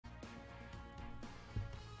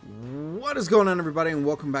What is going on, everybody, and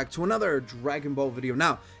welcome back to another Dragon Ball video.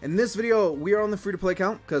 Now, in this video, we are on the free-to-play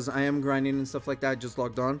account because I am grinding and stuff like that. I just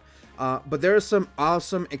logged on. But there is some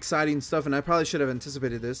awesome, exciting stuff, and I probably should have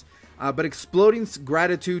anticipated this. But Exploding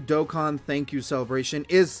Gratitude Dokkan Thank You Celebration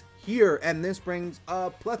is here, and this brings a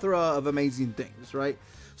plethora of amazing things, right?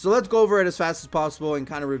 So let's go over it as fast as possible and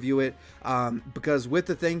kind of review it. Because with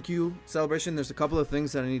the Thank You Celebration, there's a couple of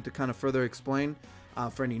things that I need to kind of further explain.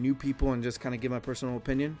 For any new people and just kind of give my personal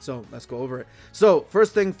opinion. So let's go over it. So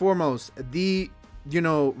first thing foremost, the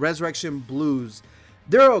Resurrection Blues,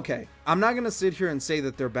 they're okay. I'm not gonna sit here and say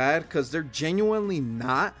that they're bad because they're genuinely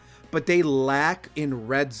not, but they lack in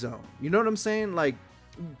red zone. You know what I'm saying? Like,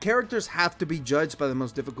 characters have to be judged by the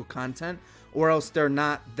most difficult content or else they're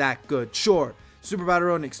not that good. Sure, Super Battle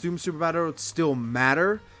Road and Extreme Super Battle Road still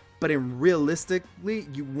matter, but realistically,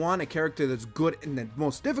 you want a character that's good in the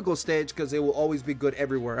most difficult stage because they will always be good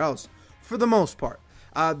everywhere else, for the most part.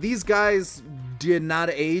 These guys did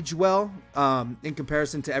not age well in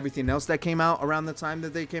comparison to everything else that came out around the time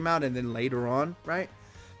that they came out and then later on, right?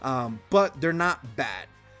 But they're not bad.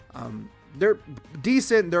 They're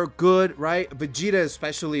decent, they're good, right? Vegeta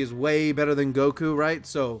especially is way better than Goku, right?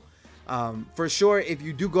 So for sure, if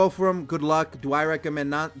you do go for them, good luck. Do I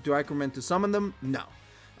recommend not? Do I recommend to summon them? No.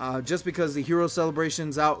 Just because the Hero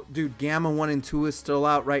Celebration's out, dude, Gamma 1 and 2 is still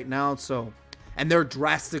out right now, so, and they're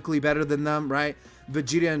drastically better than them, right?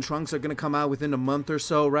 Vegeta and Trunks are going to come out within a month or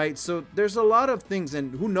so, right? So there's a lot of things,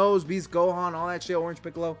 and who knows, Beast Gohan, all that shit, Orange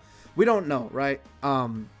Piccolo, we don't know, right?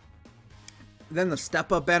 Then the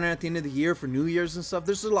Step Up banner at the end of the year for New Year's and stuff,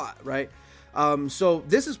 there's a lot, right? So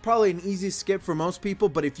this is probably an easy skip for most people,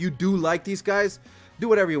 but if you do like these guys, do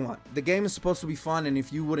whatever you want. The game is supposed to be fun, and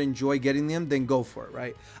if you would enjoy getting them, then go for it,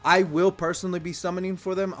 right? I will personally be summoning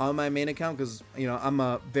for them on my main account because, you know, I'm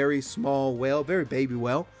a very small whale, very baby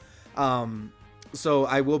whale. So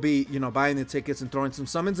I will be, you know, buying the tickets and throwing some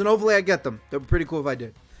summons, and hopefully I get them. They're pretty cool if I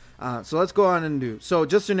did. So let's go on and do. So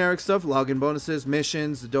just generic stuff, login bonuses,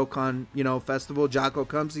 missions, the Dokkan, you know, festival. Jocko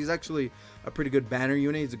comes. He's actually a pretty good banner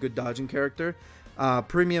unit. He's a good dodging character.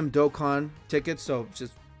 Premium Dokkan tickets, so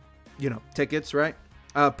just, you know, tickets, right?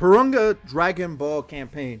 Purunga Dragon Ball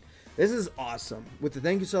campaign. This is awesome. With the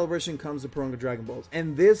Thank You Celebration comes the Purunga Dragon Balls.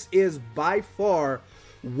 And this is by far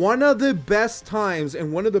one of the best times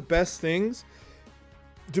and one of the best things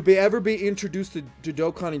to ever be introduced to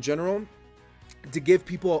Dokkan in general, to give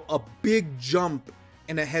people a big jump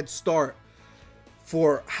and a head start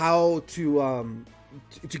for how to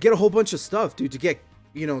get a whole bunch of stuff, dude. To get,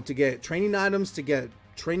 you know, to get training items, to get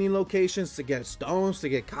training locations, to get stones, to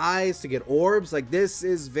get kais, to get orbs. Like, this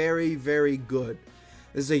is very, very good.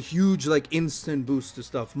 This is a huge, like, instant boost to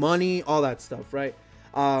stuff, money, all that stuff, right?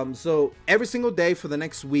 So every single day for the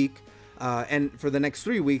next week and for the next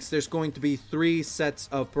 3 weeks, there's going to be 3 sets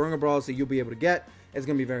of Purunga Brawls that you'll be able to get. It's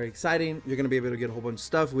going to be very exciting. You're going to be able to get a whole bunch of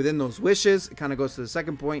stuff within those wishes. It kind of goes to the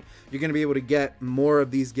second point. You're going to be able to get more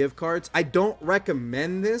of these gift cards. I don't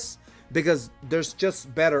recommend this because there's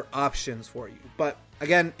just better options for you, but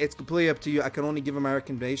again, it's completely up to you. I can only give my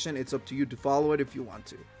recommendation. It's up to you to follow it if you want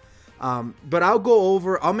to. But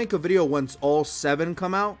I'll make a video once all 7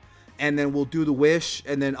 come out, and then we'll do the wish,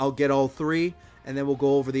 and then I'll get all 3, and then we'll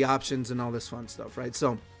go over the options and all this fun stuff, right?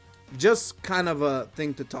 So just kind of a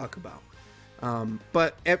thing to talk about.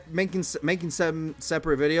 But making 7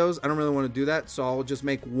 separate videos, I don't really want to do that, so I'll just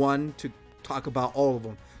make one to talk about all of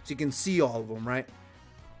them, so you can see all of them, right?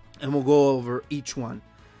 And we'll go over each one.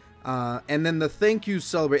 And then the Thank You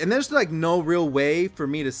Celebrate, and there's like no real way for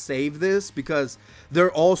me to save this because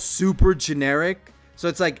they're all super generic. So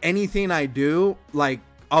it's like anything I do, like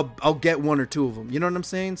I'll get 1 or 2 of them. You know what I'm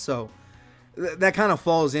saying? So that kind of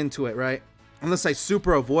falls into it, right? Unless I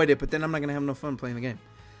super avoid it, but then I'm not gonna have no fun playing the game.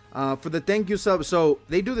 For the Thank You Celebrate, so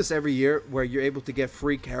they do this every year where you're able to get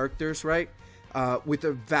free characters, right? With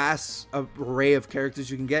a vast array of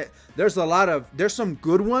characters you can get. There's some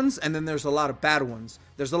good ones, and then there's a lot of bad ones.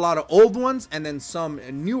 There's a lot of old ones, and then some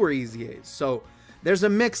newer Easy A's. So there's a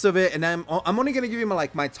mix of it, and I'm only gonna give you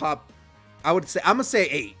my top. I'm gonna say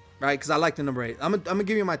 8, right? Because I like the number 8. I'm gonna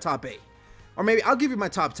give you my top 8, or maybe I'll give you my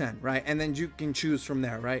top 10, right? And then you can choose from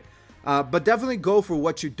there, right? But definitely go for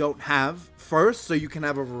what you don't have first, so you can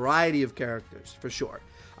have a variety of characters for sure,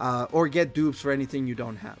 or get dupes for anything you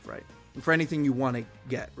don't have, right? For anything you want to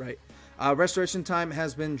get, right? Restoration time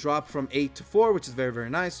has been dropped from 8 to 4, which is very, very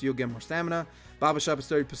nice. You'll get more stamina. Baba Shop is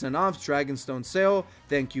 30% off. Dragonstone sale.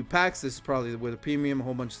 Thank you packs. This is probably with a premium, a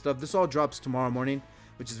whole bunch of stuff. This all drops tomorrow morning,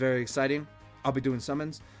 which is very exciting. I'll be doing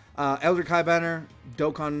summons. Elder Kai banner,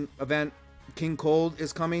 Dokkan event. King Cold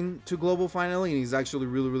is coming to global finally, and he's actually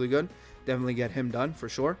really, really good. Definitely get him done for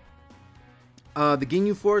sure. The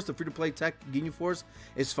Ginyu Force, the free-to-play tech Ginyu Force,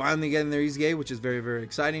 is finally getting their EZA, which is very, very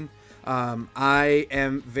exciting. I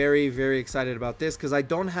am very, very excited about this because I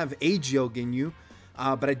don't have Agio Ginyu,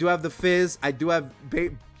 but I do have the Fizz, I do have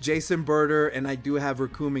Jason Birder, and I do have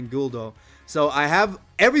Raccoon and Guldo. So I have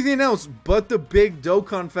everything else but the big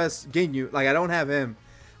Dokkan Fest Ginyu. Like, I don't have him.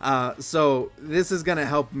 So this is going to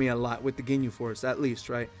help me a lot with the Ginyu Force, at least,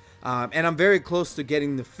 right? And I'm very close to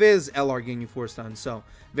getting the Fizz LR Ginyu Force done. So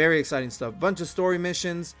very exciting stuff. Bunch of story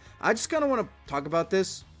missions. I just kind of want to talk about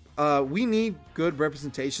this. We need good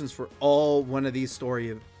representations for all one of these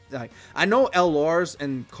story. Like, I know LRs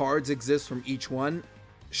and cards exist from each one,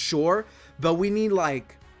 sure, but we need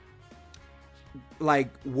like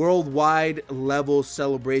worldwide level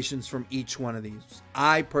celebrations from each one of these.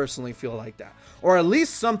 I personally feel like that, or at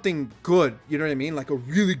least something good, you know what I mean, like a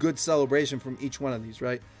really good celebration from each one of these,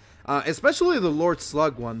 right? Especially the Lord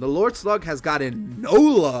Slug one. The Lord Slug has gotten no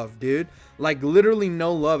love, dude, like literally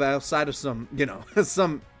no love outside of some, you know,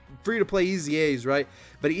 some free-to-play EZAs, right?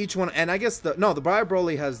 But each one, and I guess the Briar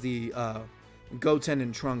Broly has the Goten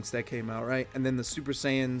and Trunks that came out, right? And then the Super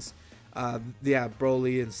Saiyans, yeah,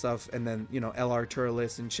 Broly and stuff, and then, you know, LR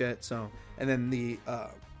Turles and shit. So, and then the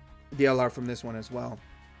LR from this one as well.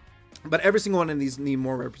 But every single one of these need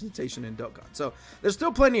more representation in Dokkan. So there's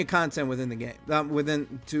still plenty of content within the game,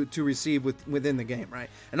 to receive within the game, right?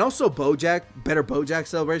 And also Bojack, better Bojack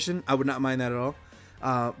celebration. I would not mind that at all.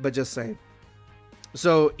 But just saying.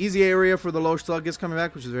 So easy area for the Lord Slug is coming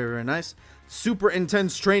back, which is very, very nice. Super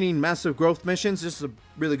intense training, massive growth missions. Just a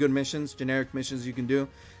really good missions, generic missions you can do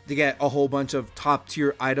to get a whole bunch of top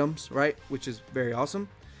tier items, right? Which is very awesome.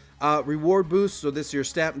 Reward boost. So this is your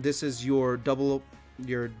stamp. This is your double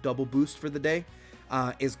boost for the day.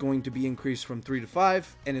 Is going to be increased from 3 to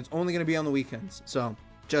 5, and it's only going to be on the weekends. So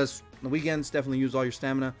just the weekends, definitely use all your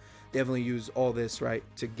stamina. Definitely use all this, right,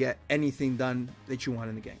 to get anything done that you want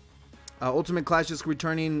in the game. Ultimate Clash is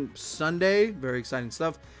returning Sunday. Very exciting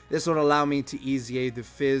stuff. This would allow me to EZA the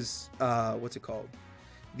Fizz, what's it called?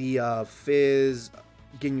 The Fizz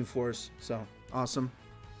Ginyu Force. So, awesome.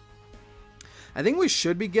 I think we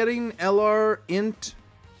should be getting LR Int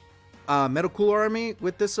Metal Cooler Army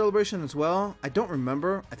with this celebration as well. I don't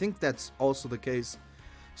remember. I think that's also the case.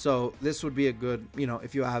 So, this would be a good, you know,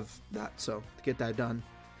 if you have that. So, to get that done.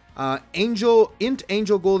 Angel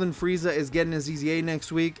Golden Frieza is getting his EZA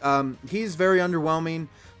next week. He's very underwhelming.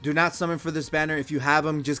 Do not summon for this banner. If you have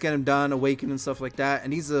him, just get him done, awaken and stuff like that.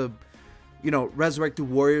 And he's a, you know, resurrected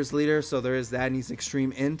warriors leader, so there is that. And he's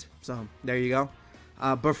extreme int, so there you go.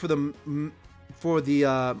 But for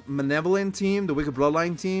the malevolent team, the Wicked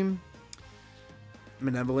Bloodline team,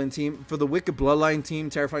 for the Wicked Bloodline team,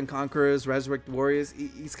 Terrifying Conquerors, Resurrected Warriors,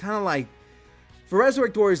 he's kind of like, for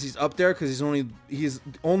Resurrect Warriors, he's up there because he's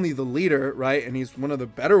only the leader, right? And he's one of the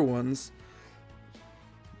better ones.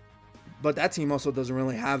 But that team also doesn't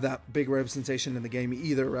really have that big representation in the game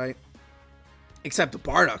either, right? Except the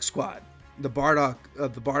Bardock squad, the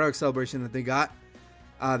Bardock celebration that they got,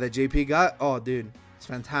 that JP got. Oh, dude, it's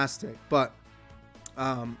fantastic. But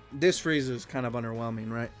this Frieza is kind of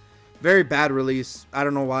underwhelming, right? Very bad release. I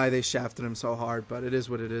don't know why they shafted him so hard, but it is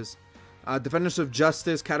what it is. Defenders of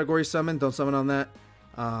Justice category summon. Don't summon on that.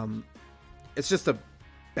 It's just a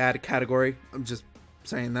bad category. I'm just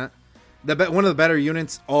saying that. One of the better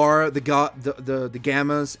units are the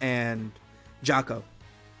Gammas and Jocko.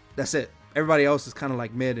 That's it. Everybody else is kind of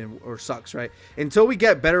like mid or sucks, right? Until we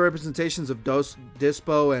get better representations of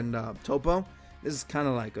Dispo and Topo, this is kind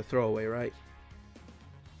of like a throwaway, right?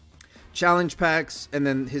 Challenge packs, and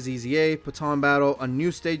then his EZA, Baton Battle, a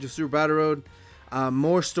new stage of Super Battle Road.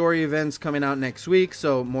 More story events coming out next week,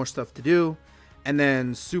 so more stuff to do. And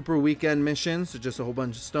then super weekend missions, so just a whole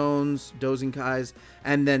bunch of stones, dozing Kais,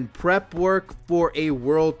 and then prep work for a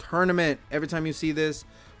world tournament. Every time you see this,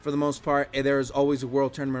 for the most part, there is always a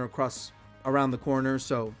world tournament around the corner.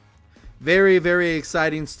 So very, very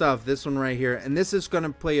exciting stuff. This one right here, and this is going to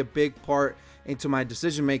play a big part into my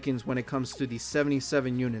decision makings when it comes to the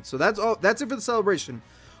 77 units. So that's all. That's it for the celebration.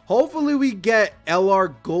 Hopefully we get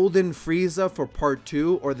LR Golden Frieza for part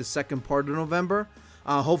 2 or the second part of November.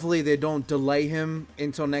 Hopefully they don't delay him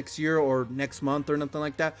until next year or next month or nothing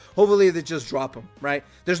like that. Hopefully they just drop him, right?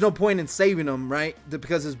 There's no point in saving him, right?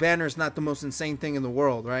 Because his banner is not the most insane thing in the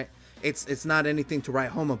world, right? It's not anything to write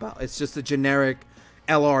home about. It's just a generic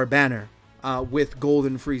LR banner with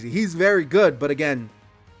Golden Frieza. He's very good, but again,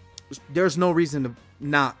 there's no reason to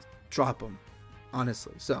not drop him,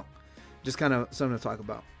 honestly. So just kind of something to talk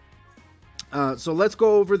about. So let's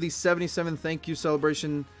go over the 77 thank you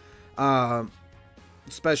celebration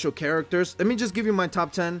special characters. Let me just give you my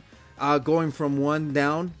top 10. going from 1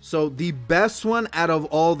 down. So the best one out of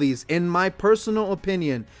all these, in my personal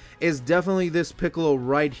opinion, is definitely this Piccolo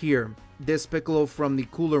right here. This Piccolo from the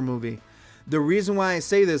Cooler movie. The reason why I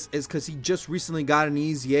say this is because he just recently got an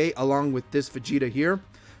Easy A along with this Vegeta here.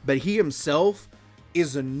 But he himself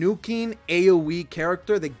is a nuking AoE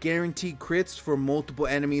character that guaranteed crits for multiple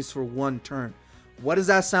enemies for 1 turn. What does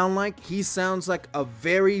that sound like? He sounds like a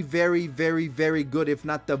very, very, very, very good, if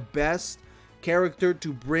not the best character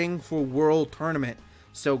to bring for World Tournament.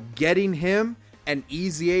 So getting him and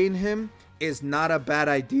Easy-ing him is not a bad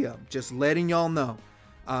idea. Just letting y'all know.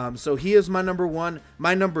 So he is my number 1.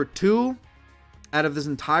 My number 2 out of this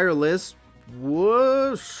entire list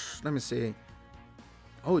was, let me see.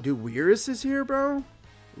 Oh, dude, Weirus is here, bro.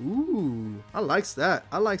 Ooh, I likes that.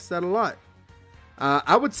 I likes that a lot.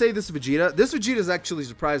 I would say this Vegeta. This Vegeta is actually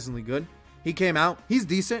surprisingly good. He came out. He's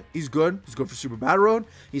decent. He's good. He's good for Super Battle Road.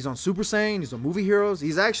 He's on Super Saiyan. He's on Movie Heroes.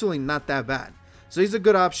 He's actually not that bad. So he's a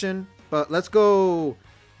good option. But let's go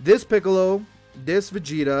this Piccolo, this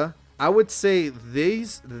Vegeta. I would say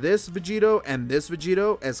this Vegito and this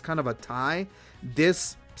Vegito as kind of a tie.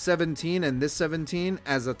 This 17 and this 17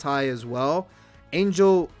 as a tie as well.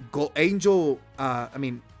 Golden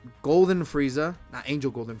Frieza, not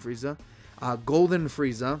Angel Golden Frieza. Golden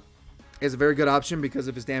Frieza is a very good option because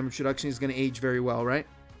of his damage reduction. He's going to age very well, right?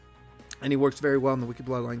 And he works very well in the Wicked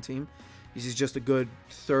Bloodline team. He's just a good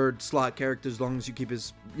 3rd slot character as long as you keep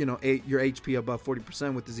his, you know, your HP above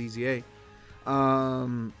 40% with his Easy A.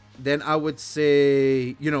 Then I would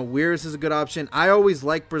say, you know, Weirus is a good option. I always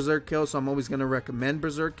like Berserk Kale, so I'm always going to recommend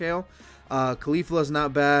Berserk Kale. Caulifla is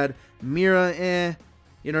not bad. Mira,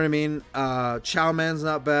 you know what I mean? Chow Man's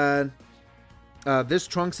not bad. This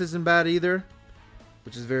Trunks isn't bad either,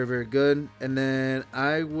 which is very, very good. And then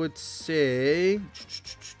I would say,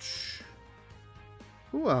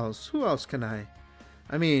 who else? Who else can I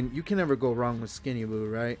mean, you can never go wrong with Skinny Boo,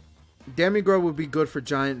 right? Demigod would be good for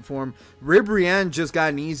giant form. Ribrianne just got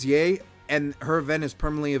an Easy A, and her event is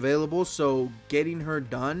permanently available, so getting her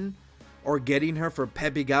done or getting her for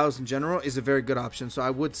Peppy Gals in general is a very good option. So I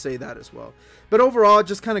would say that as well. But overall,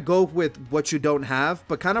 just kind of go with what you don't have,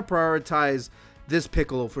 but kind of prioritize this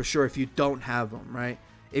Piccolo for sure if you don't have them, right?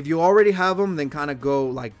 If you already have them, then kind of go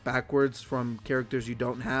like backwards from characters you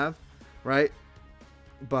don't have, right?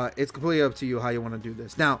 But it's completely up to you how you want to do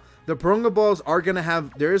this. Now, the Porunga Balls are going to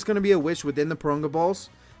have, there is going to be a wish within the Porunga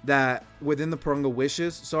Balls that, within the Porunga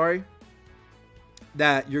Wishes, sorry,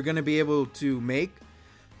 that you're going to be able to make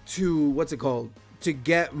to, what's it called, to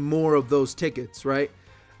get more of those tickets, right?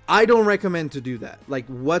 I don't recommend to do that. Like,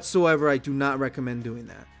 whatsoever, I do not recommend doing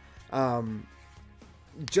that.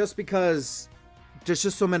 Just because there's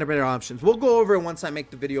just so many better options. We'll go over it once I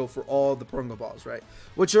make the video for all the Porunga Balls, right?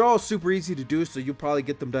 Which are all super easy to do, so you'll probably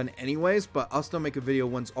get them done anyways, but I'll still make a video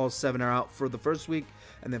once all 7 are out for the first week,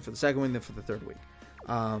 and then for the second week, and then for the third week.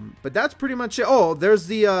 But that's pretty much it. Oh, there's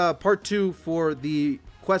the part 2 for the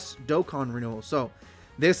Quest Dokkan renewal. So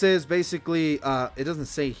this is basically, it doesn't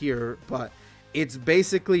say here, but it's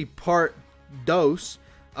basically part dose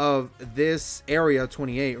of this Area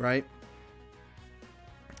 28, right?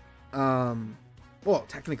 Well,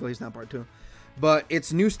 technically it's not part 2, but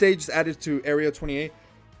it's new stages added to Area 28.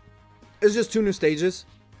 It's just 2 new stages.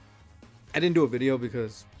 I didn't do a video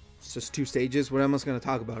because it's just 2 stages. What am I going to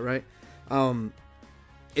talk about, right?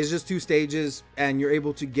 It's just 2 stages, and you're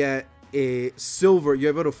able to get a silver.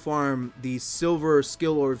 You're able to farm the silver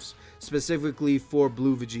skill orbs specifically for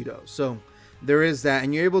Blue Vegito. So there is that,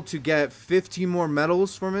 and you're able to get 15 more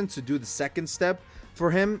medals from him to do the second step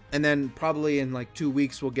for him, and then probably in like 2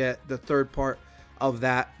 weeks we'll get the third part of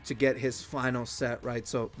that to get his final set, right?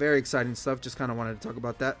 So very exciting stuff. Just kind of wanted to talk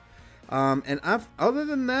about that. And other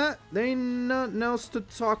than that, there ain't nothing else to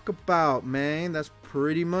talk about, man. That's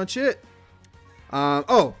pretty much it.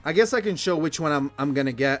 Oh, I guess I can show which one I'm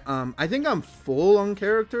gonna get. I think I'm full on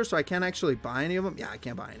characters, so I can't actually buy any of them. Yeah, I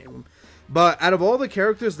can't buy any of them. But out of all the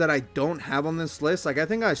characters that I don't have on this list, like I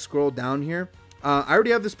think I scrolled down here. I already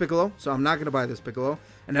have this Piccolo, so I'm not going to buy this Piccolo.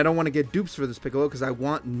 And I don't want to get dupes for this Piccolo because I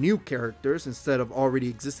want new characters instead of already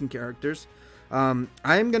existing characters. I'm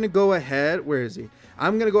going to go ahead. Where is he?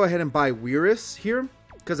 I'm going to go ahead and buy Weirus here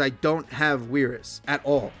because I don't have Weirus at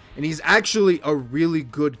all. And he's actually a really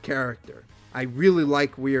good character. I really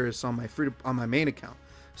like Weirus on my main account.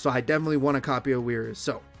 So I definitely want a copy of Weirus.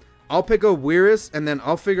 So I'll pick up Weirus and then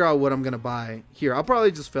I'll figure out what I'm going to buy here. I'll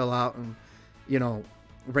probably just fill out and, you know,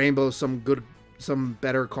 rainbow some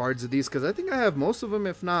better cards of these because I think I have most of them,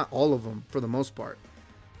 if not all of them, for the most part.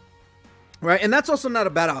 Right, and that's also not a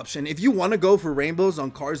bad option. If you want to go for rainbows on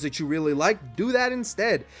cards that you really like, do that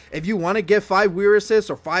instead. If you want to get 5 Weirases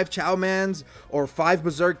or 5 Chowmans or 5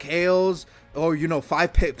 Berserk Kales, or, you know,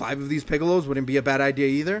 5 of these Piccolos wouldn't be a bad idea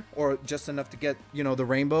either, or just enough to get, you know, the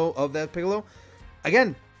rainbow of that Piccolo.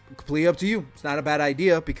 Again, completely up to you. It's not a bad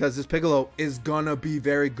idea because this Piccolo is gonna be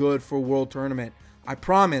very good for World Tournament. I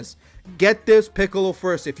promise. Get this Piccolo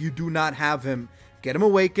first if you do not have him. Get him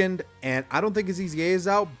awakened, and I don't think his EZA is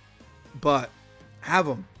out, but have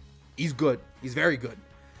him. He's good. He's very good.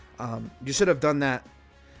 You should have done that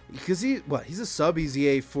because he's a sub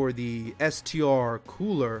EZA for the STR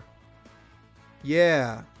cooler.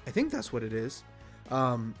 Yeah, I think that's what it is.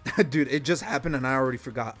 Dude, it just happened and I already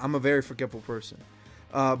forgot. I'm a very forgetful person.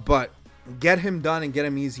 But get him done and get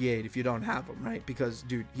him EZA'd if you don't have him, right? Because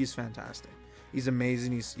dude, he's fantastic. He's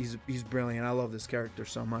amazing. He's brilliant. I love this character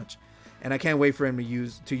so much, and I can't wait for him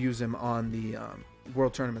to use him on the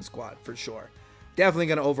World Tournament squad for sure. Definitely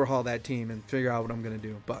gonna overhaul that team and figure out what I'm gonna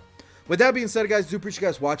do. But with that being said, guys, do appreciate you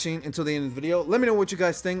guys watching until the end of the video. Let me know what you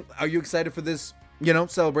guys think. Are you excited for this, you know,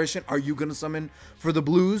 celebration? Are you gonna summon for the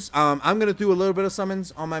blues? I'm gonna do a little bit of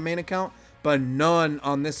summons on my main account, but none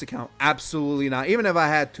on this account. Absolutely not. Even if I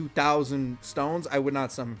had 2,000 stones, I would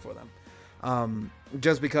not summon for them.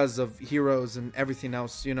 Just because of heroes and everything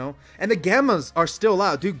else, you know. And the Gammas are still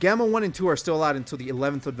out, dude. Gamma 1 and 2 are still out until the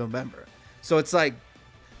 11th of November. So it's like,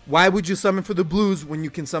 why would you summon for the blues when you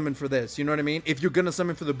can summon for this? You know what I mean? If you're gonna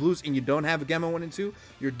summon for the blues and you don't have a Gamma 1 and 2,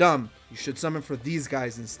 you're dumb. You should summon for these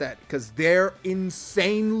guys instead, because they're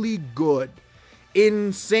insanely good.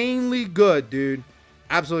 Insanely good, dude.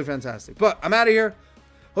 Absolutely fantastic. But I'm out of here.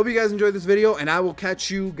 Hope you guys enjoyed this video, and I will catch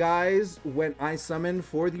you guys when I summon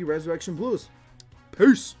for the Resurrection Blues.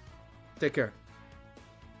 Peace. Take care.